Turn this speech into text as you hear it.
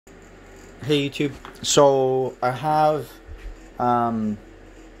Hey YouTube. So I have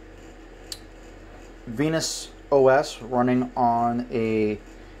Venus OS running on a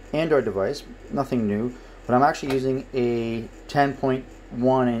Android device, nothing new, but I'm actually using a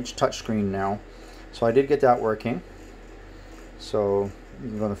 10.1-inch touchscreen now. So I did get that working. So you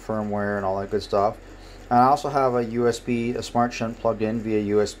can go to firmware and all that good stuff. And I also have a USB, a SmartShunt plugged in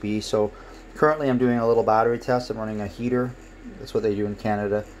via USB. So currently I'm doing a little battery test. I'm running a heater. That's what they do in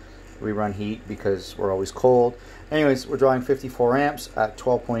Canada. We run heat because we're always cold. Anyways, we're drawing 54 amps at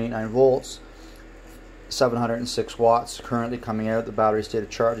 12.89 volts, 706 watts currently coming out. The battery state of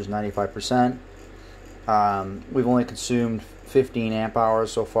charge is 95%. We've only consumed 15 amp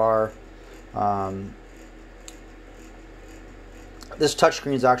hours so far. This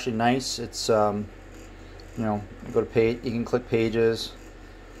touchscreen is actually nice. It's you know, you go to page, you can click pages.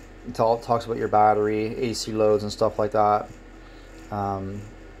 It talks about your battery, AC loads, and stuff like that.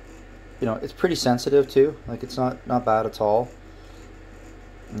 You know, it's pretty sensitive too. Like, it's not bad at all.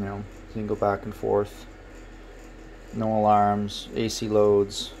 You know, you can go back and forth. No alarms, AC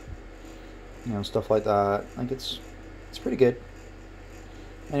loads, you know, stuff like that. Like, it's pretty good.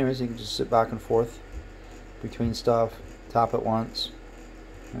 Anyways, you can just sit back and forth between stuff. Tap it once.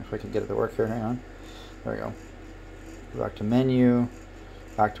 If I can get it to work here, hang on. There we go. Go back to menu.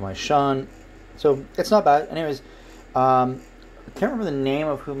 Back to my shunt. So it's not bad. Anyways, I can't remember the name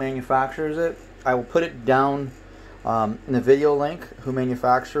of who manufactures it. I will put it down in the video link, who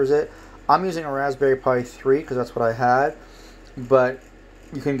manufactures it. I'm using a Raspberry Pi 3 because that's what I had, but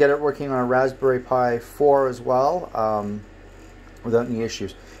you can get it working on a Raspberry Pi 4 as well without any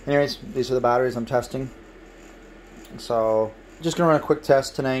issues. Anyways, these are the batteries I'm testing. So just going to run a quick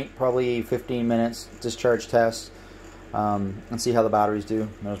test tonight, probably 15 minutes, discharge test, and see how the batteries do.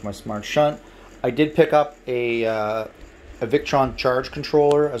 There's my SmartShunt. I did pick up a Victron charge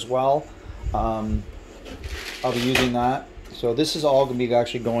controller as well. I'll be using that. So this is all going to be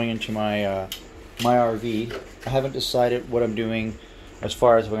actually going into my my RV. I haven't decided what I'm doing as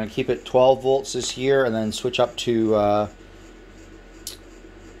far as we're going to keep it 12 volts this year and then switch up to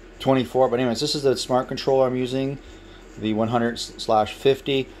 24. But anyways, this is the smart controller I'm using, the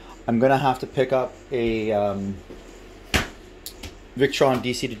 100/50. I'm going to have to pick up a Victron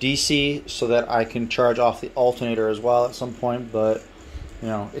DC to DC so that I can charge off the alternator as well at some point, but you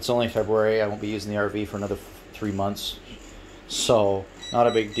know, it's only February. I won't be using the RV for another 3 months, so not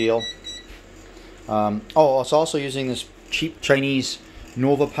a big deal. Oh, I was also using this cheap Chinese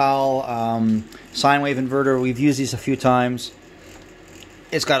Novopal sine wave inverter. We've used these a few times.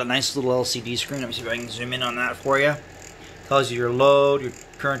 It's got a nice little LCD screen. Let me see if I can zoom in on that for you. Tells you your load, your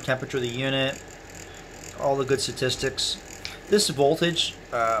current temperature of the unit, all the good statistics. This voltage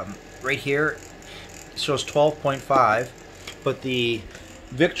right here shows 12.5, but the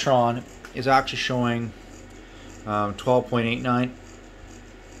Victron is actually showing 12.89,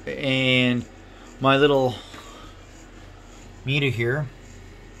 and my little meter here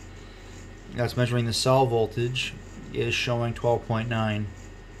that's measuring the cell voltage is showing 12.9.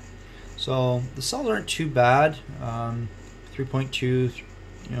 So the cells aren't too bad. 3.2, you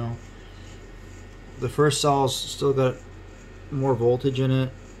know, the first cell's still got more voltage in it,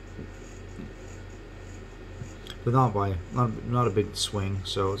 but not a big swing,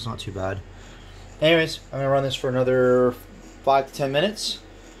 so it's not too bad. Anyways, I'm gonna run this for another 5 to 10 minutes,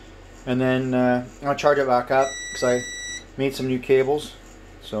 and then I'm gonna charge it back up because I made some new cables.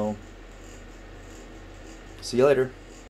 So see you later.